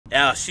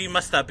Yeah, she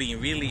must have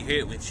been really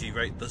hurt when she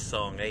wrote this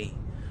song, eh?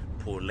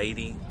 Poor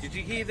lady. Did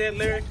you hear that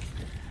lyric?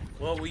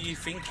 What were you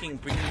thinking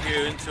bringing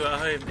her into our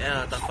home?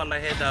 Yeah, the fella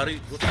had a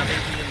root with the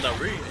baby in the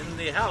room, in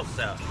the house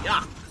out.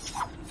 Yeah.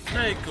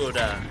 No good,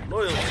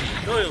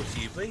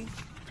 loyalty, please.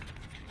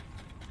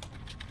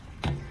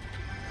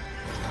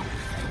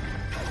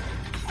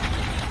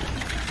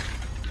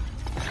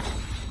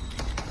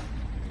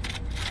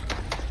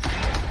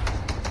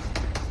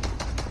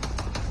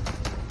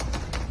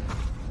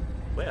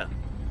 Where?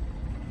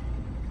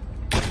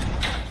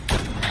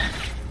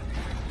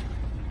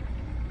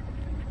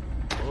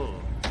 Oh.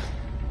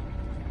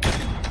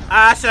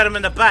 I shot him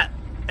in the butt.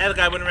 That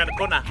guy went around the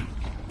corner.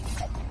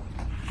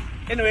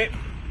 Anyway.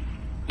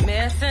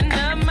 Messing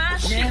up my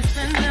shit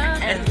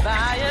and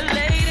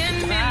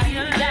violating me.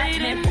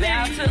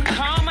 About to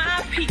call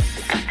my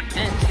peace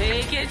and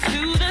take it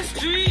to the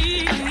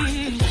street.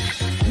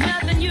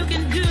 Nothing you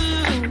can do,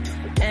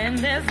 and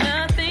there's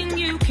nothing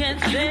you can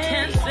say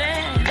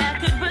that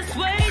could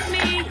persuade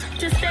me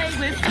to stay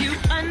with you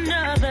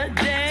another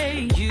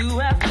day. You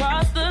have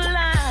crossed the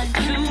line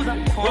to the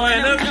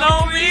point of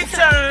no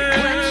return.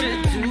 What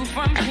you do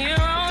from here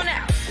on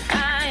out,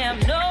 I am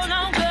no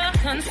longer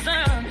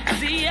concerned.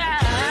 See, I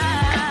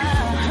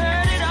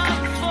heard it all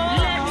before.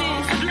 Let me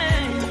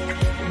explain,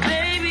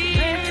 baby.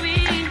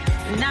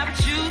 Not what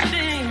you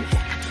think.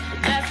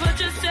 That's what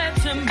you said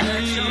to me.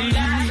 But your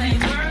lies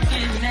ain't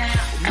working now.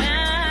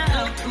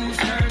 Look who's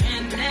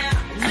hurting now.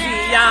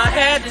 See, I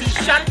had to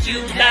shut you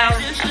down.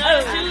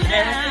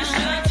 Had to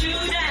shut you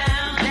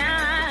down.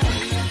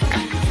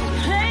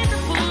 Played the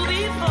fool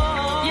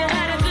before. You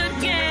had a good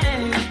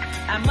game.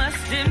 I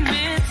must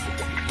admit,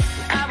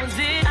 I was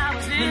it.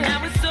 But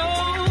now it's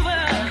over.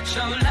 But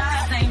your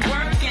lies ain't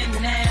working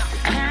now.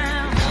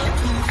 Look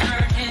who's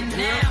hurting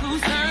now.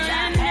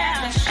 I had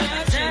to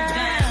shut you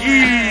down.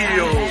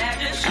 I had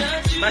to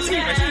shut you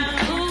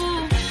down.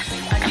 Ooh,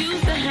 I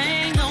used to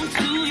hang on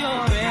to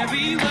your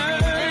every word.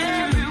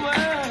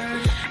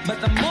 But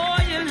the more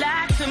you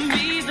lied to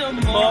me, the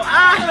more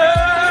I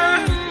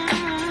heard.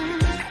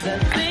 The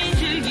things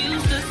you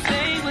used to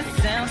say would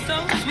sound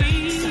so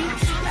sweet.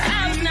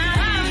 I was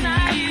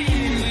naive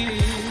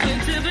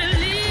to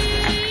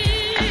believe.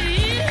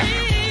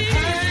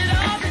 Heard it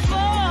all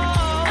before.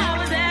 I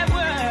was at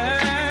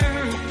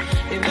work.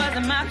 It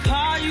wasn't my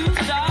car you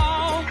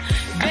saw,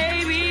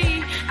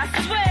 baby. I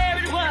swear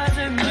it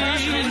wasn't me.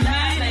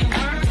 Lies ain't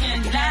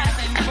working now.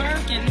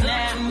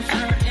 Who's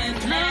hurting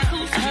now?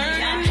 Who's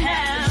hurting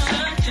now?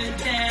 Shut you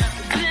down.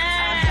 I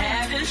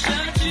had to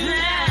shut you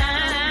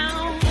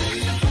down.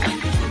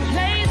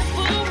 Played the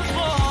fool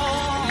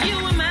before. You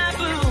were my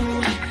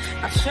boo.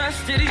 I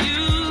trusted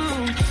you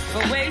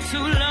for way too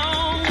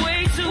long.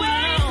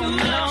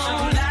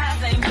 Your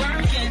lies ain't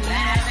working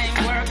now.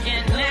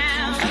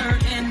 Who's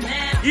hurting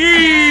now? I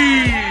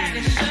had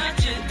to shut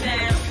you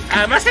down.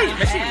 Merci.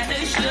 Had to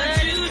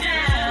shut you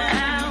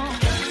down.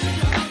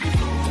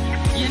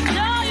 You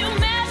know you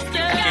messed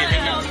up.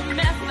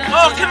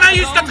 Oh, can I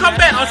use the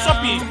combat? I'll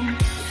stop you.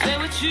 Say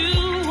what you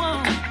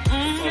want.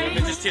 Let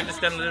me just turn this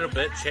down a little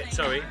bit. Chat,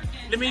 sorry.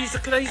 Can I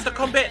use the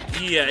combat?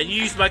 Yeah, and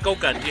you use my gold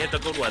gun. You had the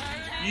good one.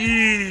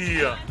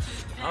 Yeah.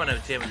 I want to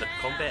have a jam with the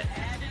combat.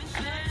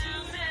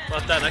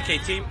 Well done. Okay,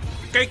 team.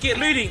 Go get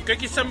looting. Go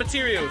get some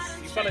materials.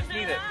 You fellas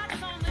need it.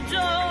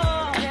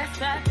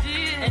 Yes, I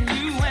did. And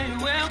you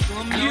ain't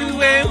welcome.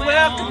 You ain't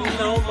welcome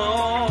no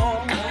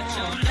more. But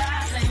your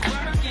lies ain't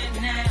working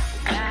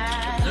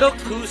now. Look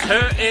who's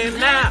hurting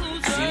now.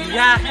 See,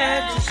 I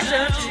had to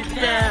shut you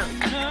down.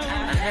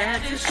 I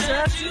had to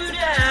shut you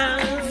down.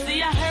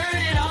 See, I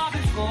heard it all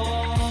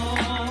before.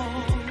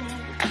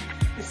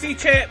 You see,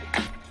 chat,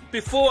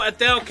 before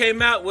Adele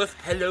came out with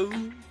Hello,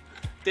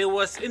 there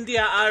was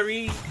India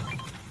Ari,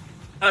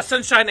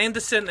 Sunshine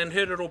Anderson, and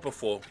Heard It All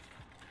Before.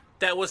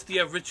 That was the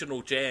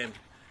original jam.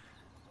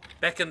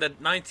 Back in the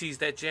 90s,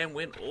 that jam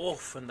went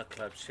off in the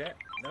club, chat.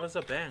 That was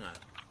a banger.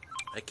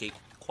 Okay,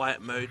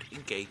 quiet mode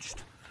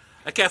engaged.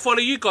 Okay, I follow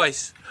you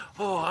guys.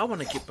 Oh, I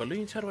want to get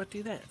balloons. How do I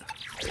do that?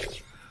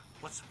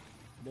 What's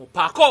more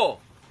parkour?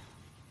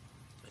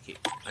 Okay,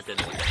 I don't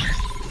know that.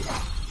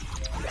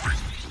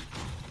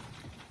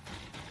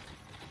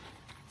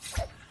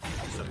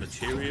 Some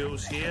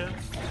materials here.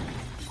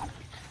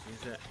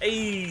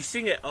 Hey,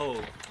 sing it.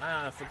 Oh,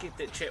 I forget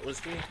that chat was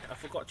there. I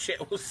forgot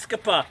chat was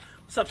Skipper.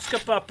 What's up,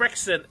 Skipper?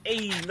 Braxton.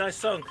 Hey, nice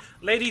song.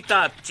 Lady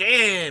Dub,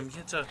 jam.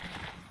 It's not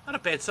a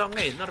bad song,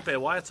 eh? Not a bad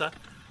waiata.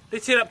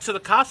 Let's head up to the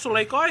castle,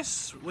 eh,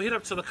 guys? We'll head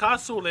up to the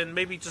castle and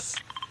maybe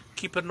just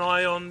keep an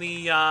eye on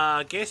the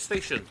gas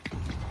station.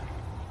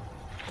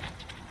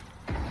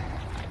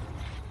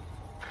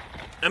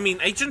 I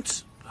mean,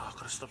 agent. Oh, I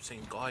gotta stop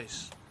saying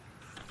guys.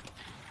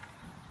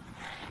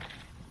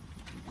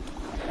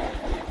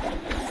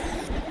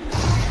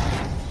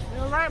 You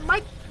alright,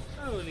 mate?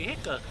 Holy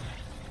hecker.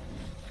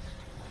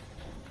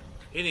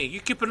 Anyway, you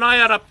keep an eye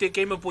out up there,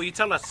 Gamer Boy. You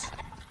tell us.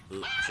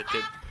 Oh,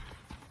 chicken.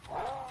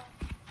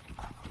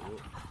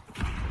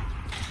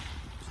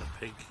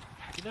 Pig.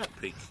 Get out,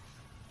 pig.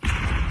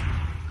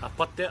 Hop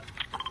up there.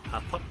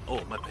 Hop up.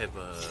 Oh, might have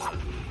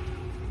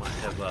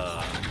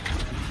Forever.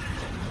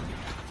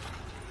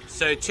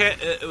 So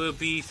chat, it will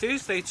be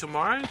Thursday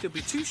tomorrow. There'll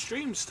be 2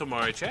 streams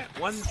tomorrow, chat.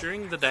 One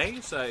during the day,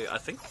 so I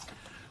think,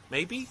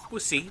 maybe, we'll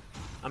see.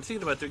 I'm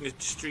thinking about doing a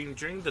stream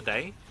during the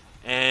day.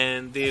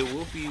 And there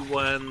will be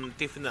one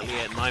definitely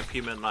at 9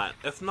 PM at night.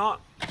 If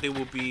not, there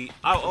will be...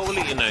 I'll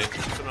let you know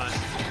tonight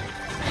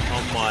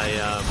on my...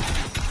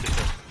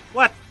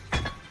 What?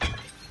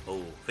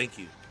 Oh, thank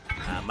you.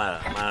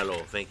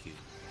 Malo, thank you.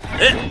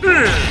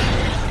 Okay.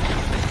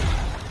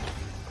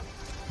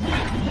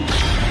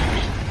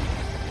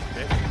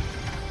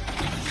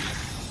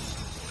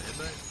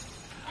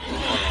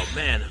 Oh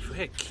man, if we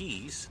had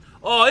keys.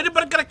 Oh,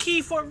 anybody got a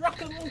key for a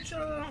rocket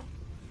launcher?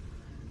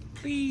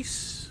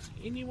 Please.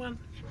 Anyone?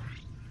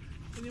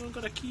 Anyone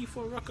got a key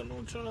for a rocket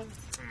launcher? Oh,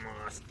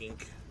 I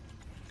stink.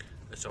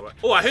 That's alright.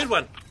 Oh, I heard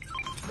one.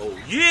 Oh,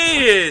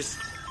 yes.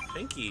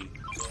 Thank you.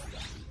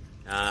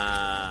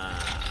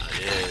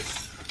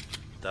 Yes.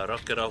 The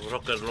rocket of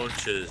rocket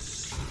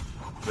launchers.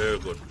 Very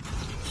good.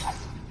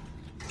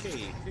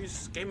 Okay,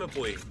 who's Gamer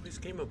Boy? Who's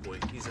Gamer Boy?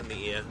 He's in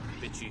the air,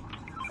 bitchy.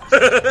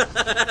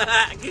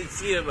 I can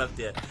see him up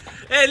there.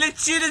 Hey,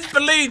 let's shoot his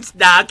balloons.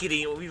 Nah, I'm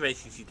kidding. We may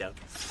shoot you down.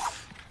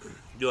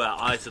 Do our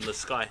eyes in the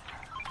sky.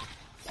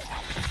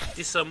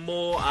 There's some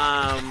more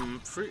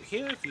fruit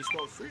here if you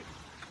spot fruit.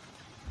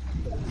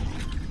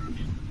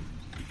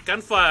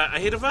 Gunfire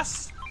ahead of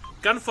us.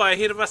 Gunfire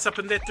ahead of us up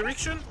in that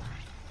direction.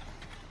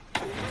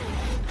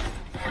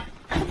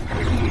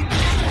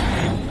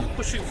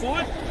 Pushing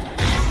forward.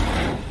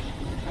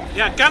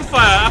 Yeah,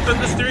 gunfire up in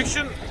this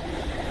direction.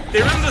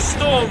 They're in the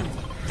storm.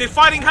 They're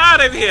fighting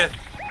hard over here.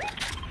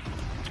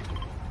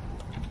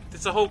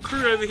 There's a whole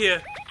crew over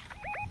here.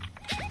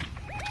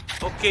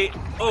 Okay.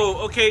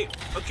 Oh, okay.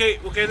 Okay,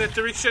 we'll go in that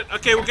direction.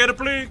 Okay, we'll go to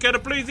blue. Go to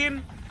blue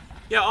then.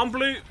 Yeah, on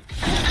blue.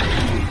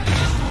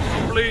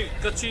 On blue.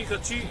 Got you,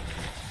 got you.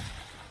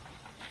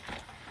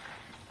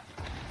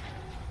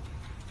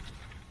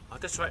 Oh,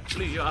 that's right.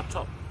 Blue, you're up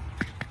top.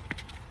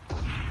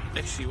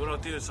 Actually, what I'll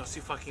do is I'll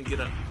see if I can get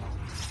a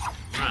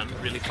run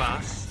really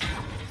fast.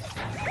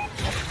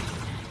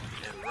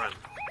 And run.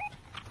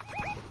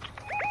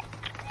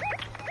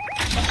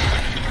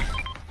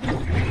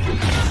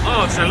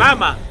 Oh,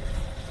 Salama.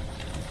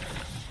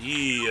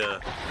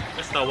 Yeah,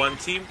 that's not one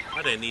team.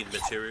 I don't need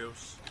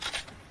materials.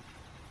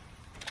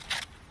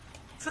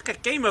 It's like a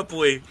Gamer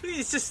Boy.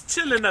 He's just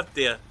chilling up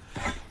there.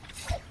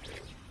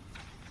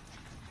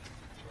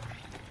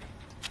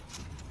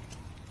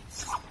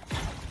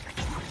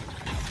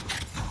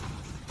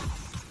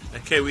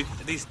 Okay,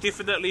 there's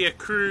definitely a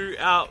crew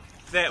out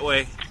that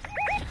way.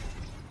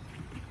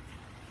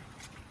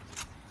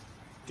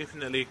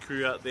 Definitely a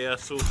crew out there. I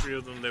saw 3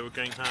 of them. They were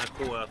going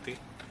hardcore out there.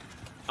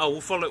 Oh,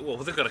 we'll follow. Well,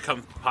 they've got to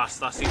come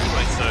past us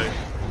anyway, so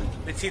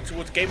let's head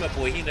towards Gamer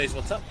Boy. He knows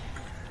what's up.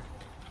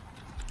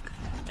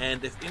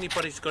 And if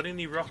anybody's got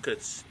any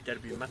rockets,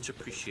 that'd be much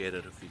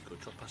appreciated if you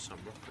could drop us some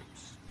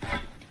rockets.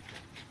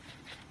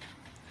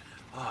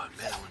 Oh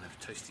man, I want to have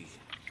toasty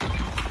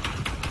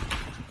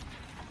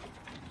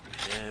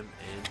ham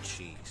and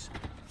cheese.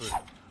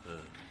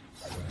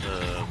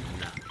 Nah.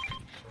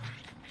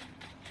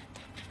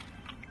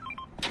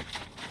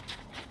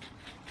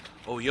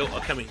 Oh, yo,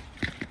 I'm coming.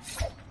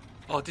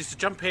 Oh, there's a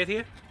jump pad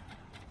here.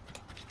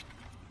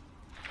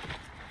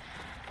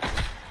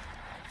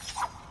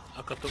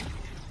 I got them.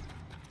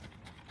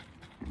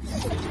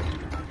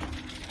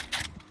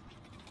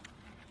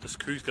 This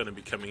crew's going to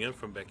be coming in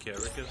from back here,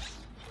 I reckon.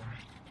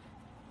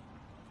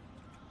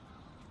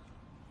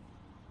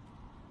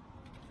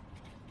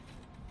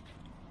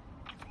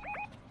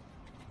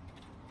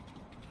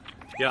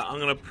 Yeah, I'm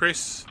going to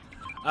press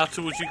out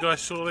towards you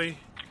guys shortly.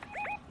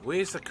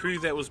 Where's the crew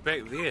that was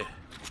back there?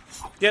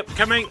 Yep,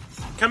 coming.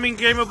 Coming,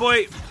 Gamer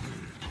Boy.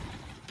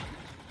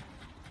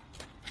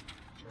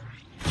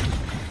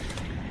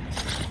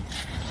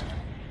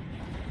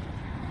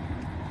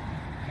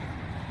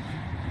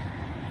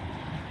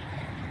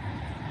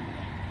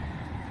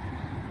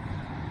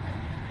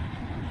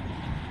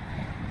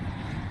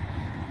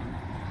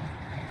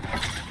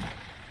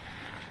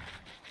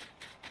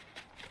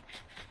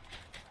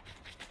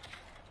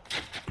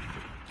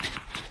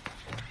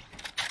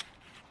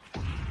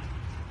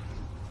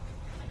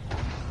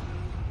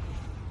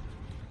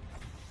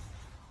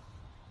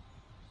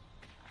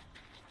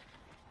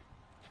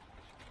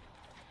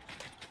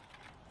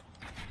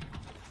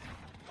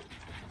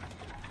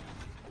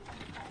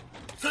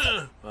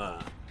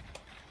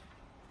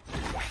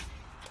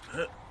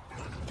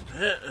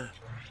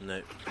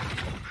 No.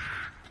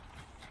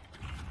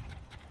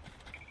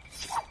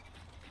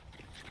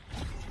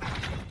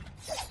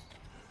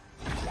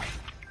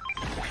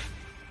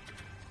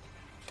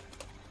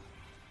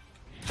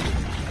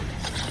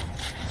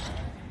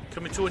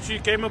 Coming towards you,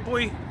 Gamer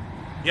Boy.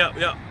 Yep,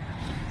 yep.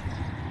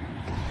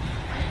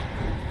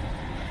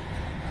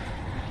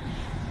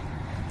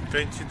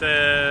 Going to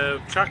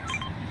the truck.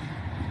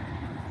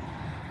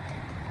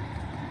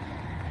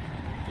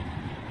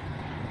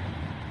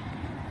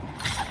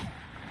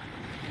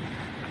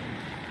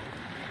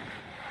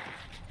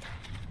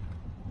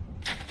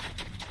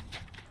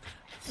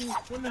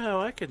 Wonder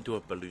how I can do a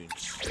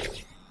balloons.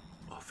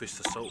 Oh, fist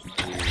assault.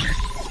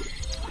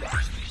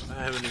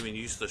 I haven't even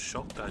used the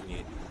shotgun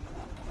yet.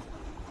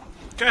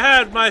 Go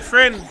ahead, my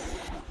friend.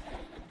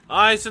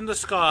 Eyes in the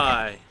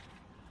sky.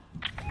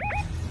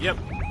 Yep.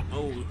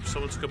 Oh,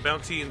 someone's got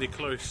bounty and they're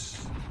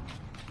close.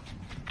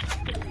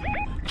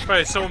 Bro,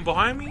 is someone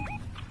behind me?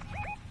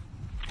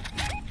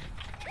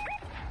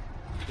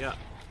 Yeah.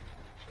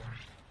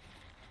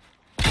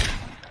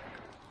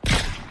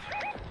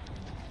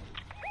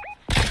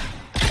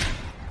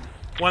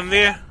 One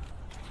there.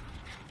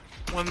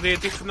 One there,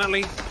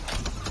 definitely.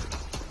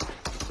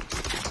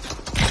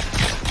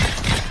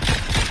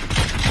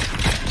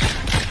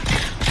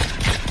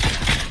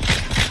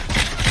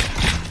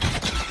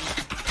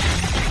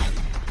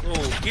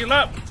 Oh, heal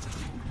up!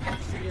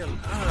 Heal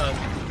up.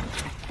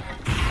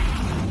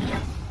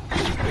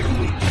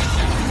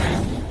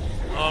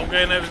 Oh, I'm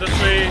going over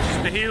this way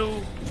just to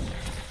heal.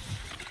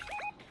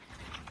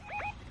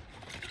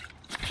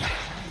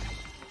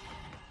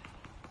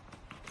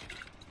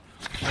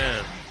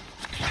 Man.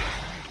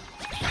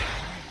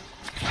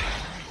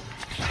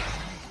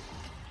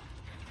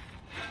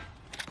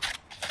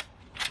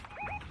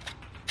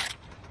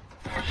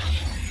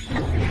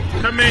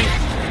 Coming!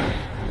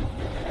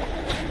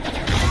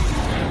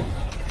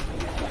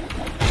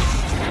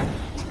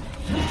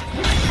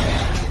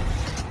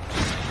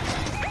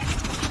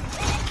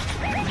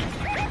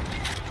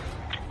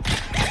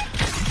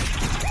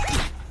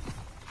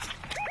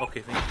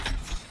 Okay, thank you.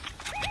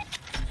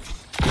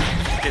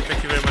 Okay,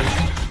 thank you very much.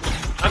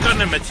 I got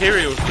no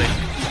materials there.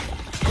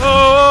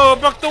 Oh,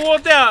 block the wall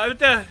down! Over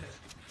there!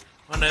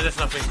 Oh no, that's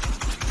nothing.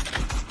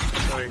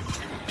 Sorry.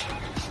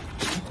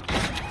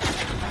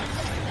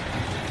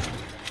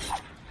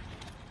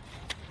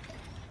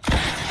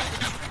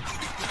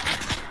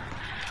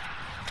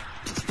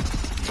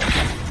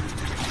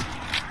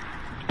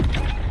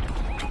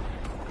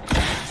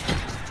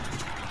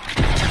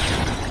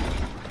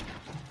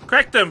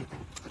 Cracked them!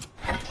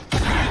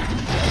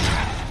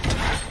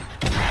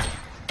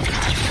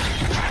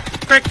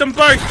 Cracked them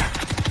both!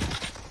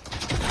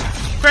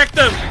 Cracked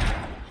them!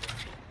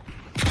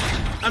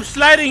 I'm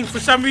sliding for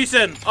some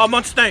reason. Oh, I'm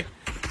on snow.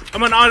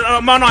 I'm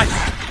on ice.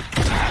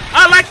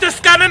 I like this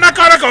gun and I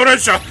gotta go to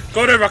shot.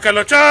 Go to rocket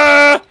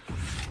launcher!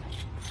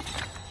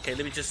 Okay,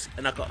 let me just...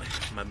 And I got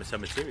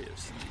some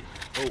materials.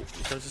 Oh, here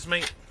comes this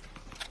mate.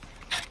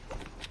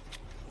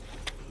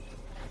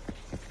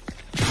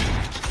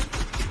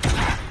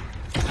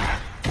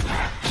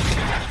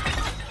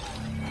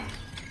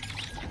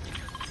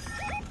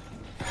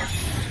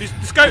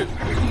 Let's go!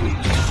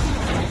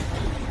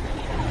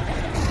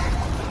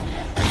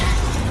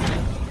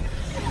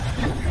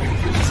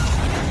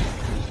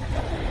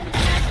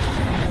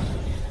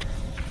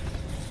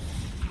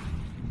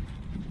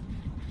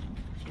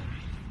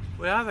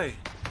 Where are they?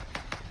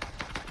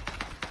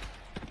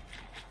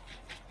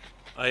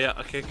 Oh yeah,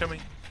 okay, coming.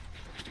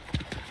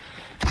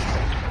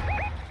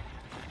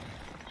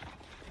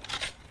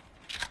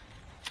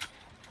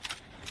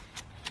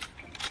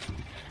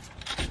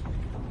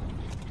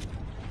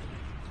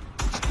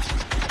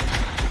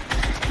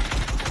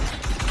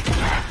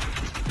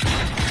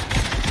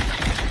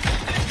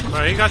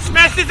 Oh, he got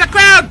smashed into the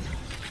ground!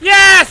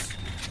 Yes!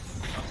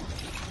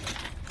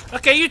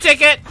 Okay, you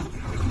take it!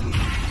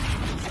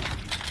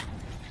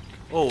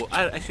 Oh,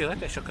 I actually like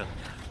that shotgun.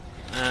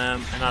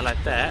 And I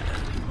like that.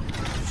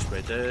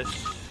 Spread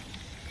this.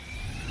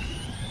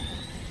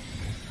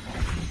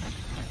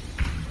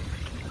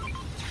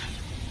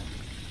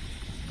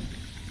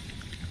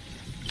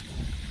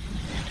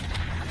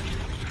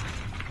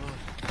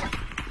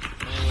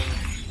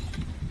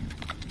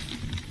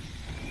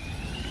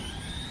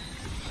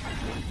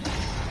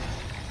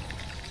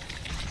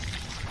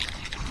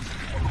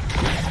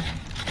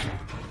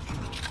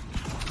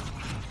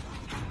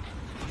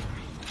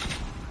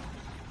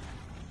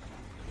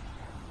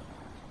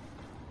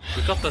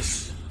 We got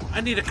this.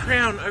 I need a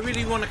crown. I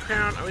really want a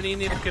crown. I really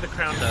need to get a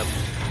crown up.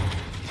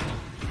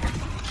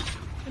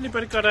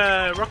 Anybody got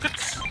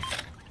rockets?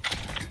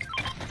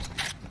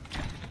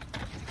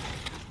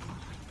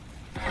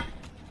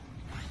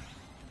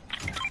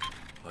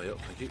 Oh, yep,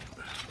 thank you.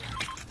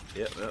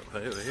 Yep, yep.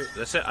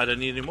 That's it. I don't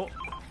need any more.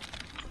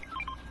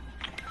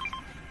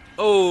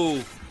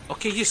 Oh,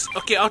 okay, yes.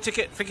 Okay, I'll take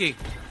it. Thank you.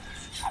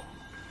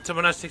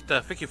 Someone else take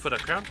the. Thank you for the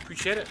crown.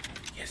 Appreciate it.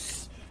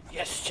 Yes.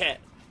 Yes, chat.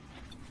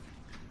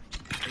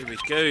 Here we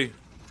go.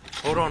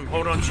 Hold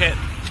on, chat.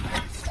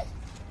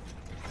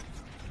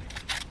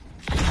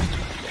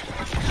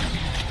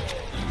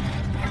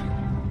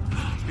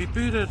 We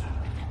booted.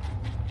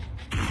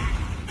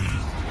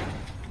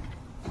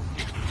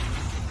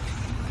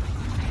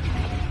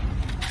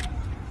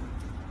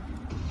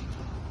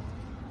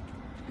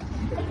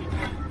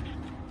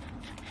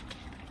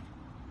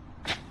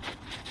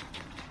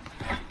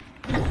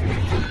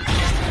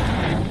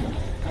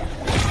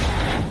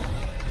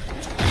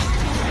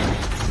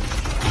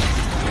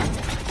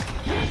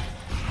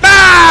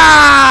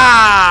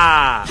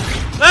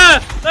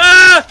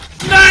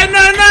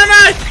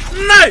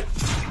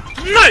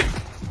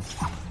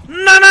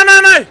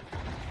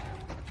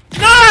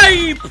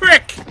 you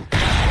prick!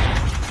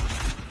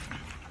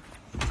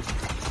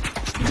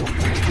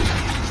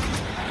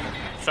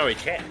 Sorry,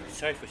 chat.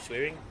 Sorry for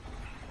swearing.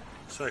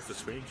 Sorry for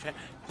swearing, chat.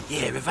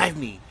 Yeah, revive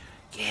me.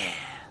 Yeah.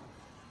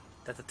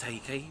 That's a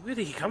take. Where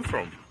did he come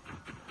from?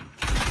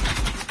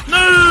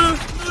 No!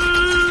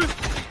 No!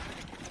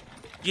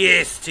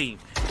 Yes, team.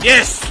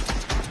 Yes!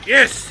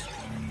 Yes!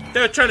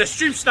 They were trying to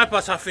stream snipe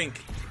us, I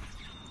think.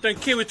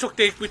 Don't care. We took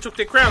their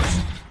crowns.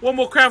 One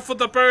more crown for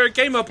the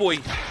gamer boy.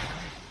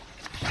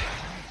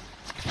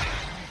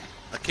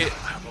 Okay,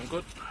 I'm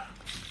good.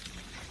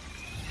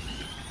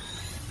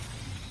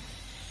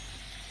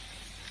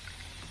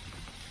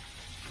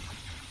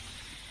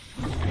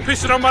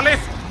 Push it on my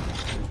left.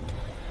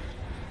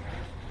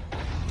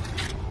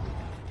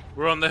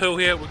 We're on the hill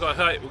here. We got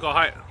height. We got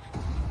height.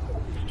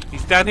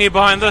 He's down here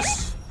behind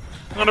us.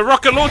 I'm gonna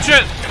rocket launch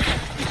it.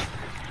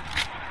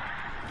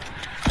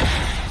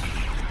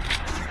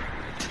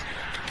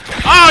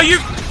 Oh, you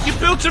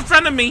built in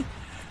front of me.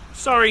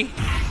 Sorry.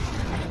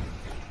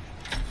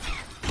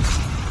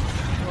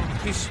 Oh,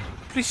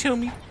 please heal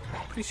me.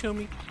 Please heal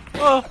me.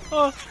 Oh,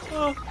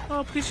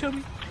 please heal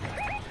me.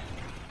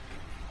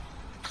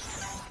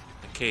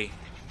 Okay.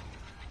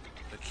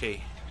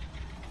 Okay.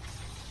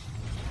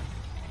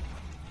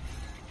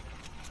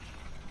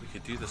 We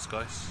could do this,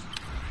 guys.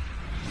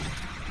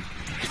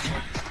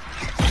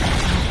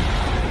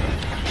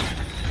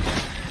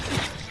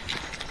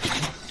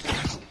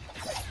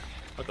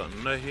 I got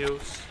no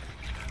heals.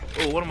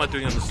 Oh, what am I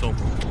doing on the storm?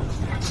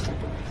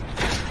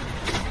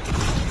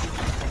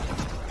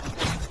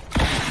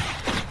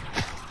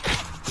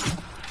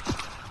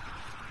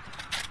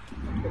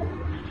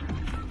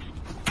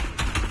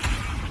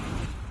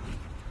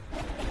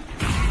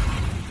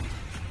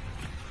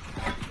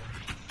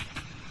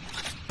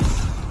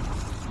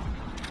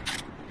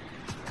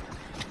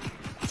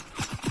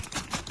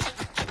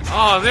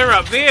 Oh, they're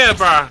up there,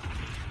 bruh.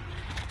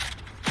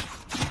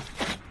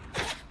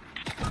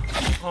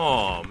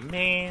 Oh,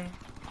 man.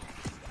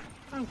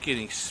 I'm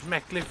getting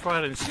smacked left,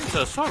 right, and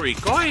center. Sorry,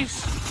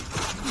 guys.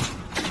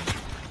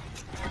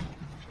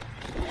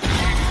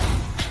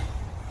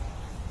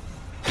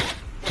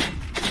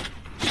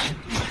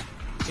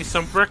 There's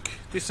some brick.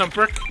 There's some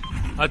brick.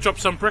 I dropped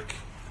some brick.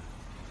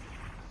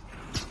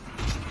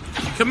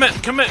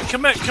 Commit, commit,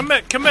 commit,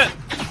 commit, commit.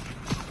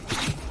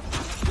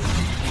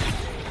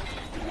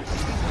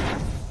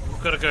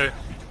 Gotta go.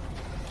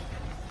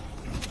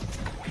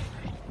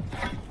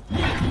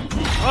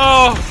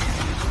 Oh!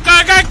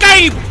 Go,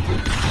 Gabe!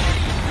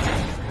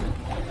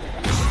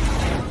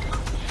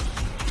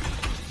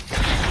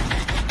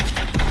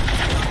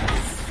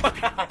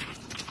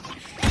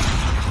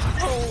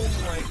 Oh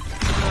my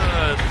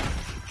god.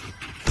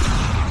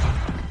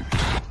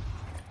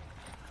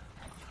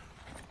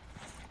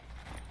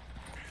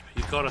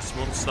 You got us,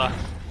 monster.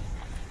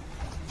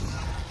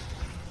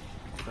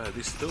 Oh,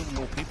 there's still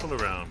more people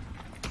around.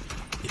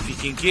 If you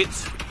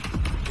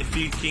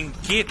can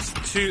get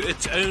to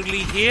It's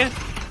Only Here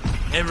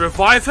and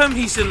revive him,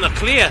 he's in the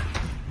clear.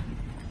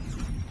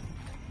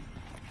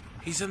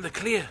 He's in the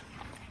clear.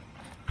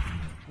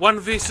 1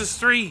 versus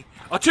 3.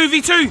 Oh,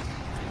 2v2.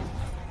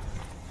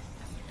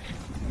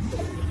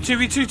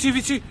 2v2,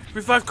 2v2.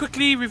 Revive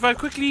quickly, revive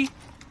quickly.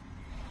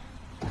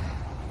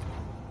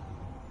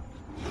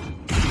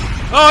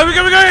 Oh, here we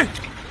go, we go.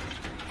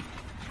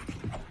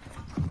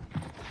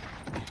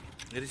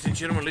 Ladies and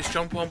gentlemen, let's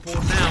jump on board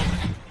now.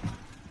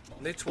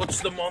 Let's watch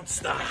the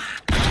monster.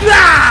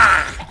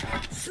 Ah!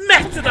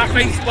 Smacked to the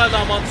face by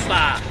the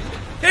monster.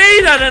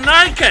 He didn't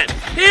like it.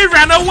 He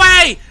ran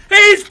away.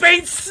 He's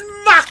been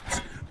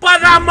smacked by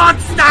the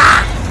monster.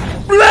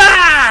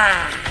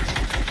 Blah!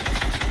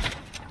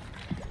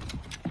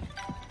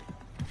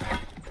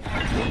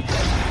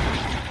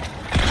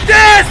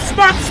 Yes,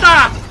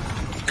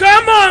 monster!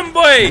 Come on,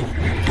 boy!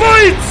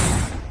 Boots!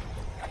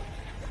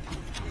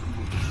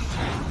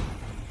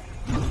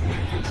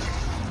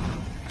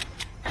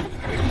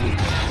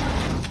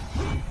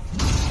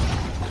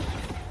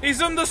 He's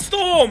in the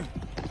storm!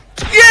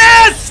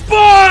 Yes,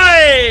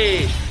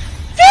 boy!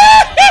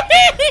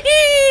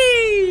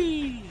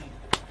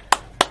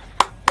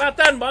 Well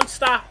done,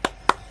 monster.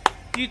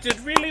 You did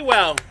really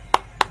well.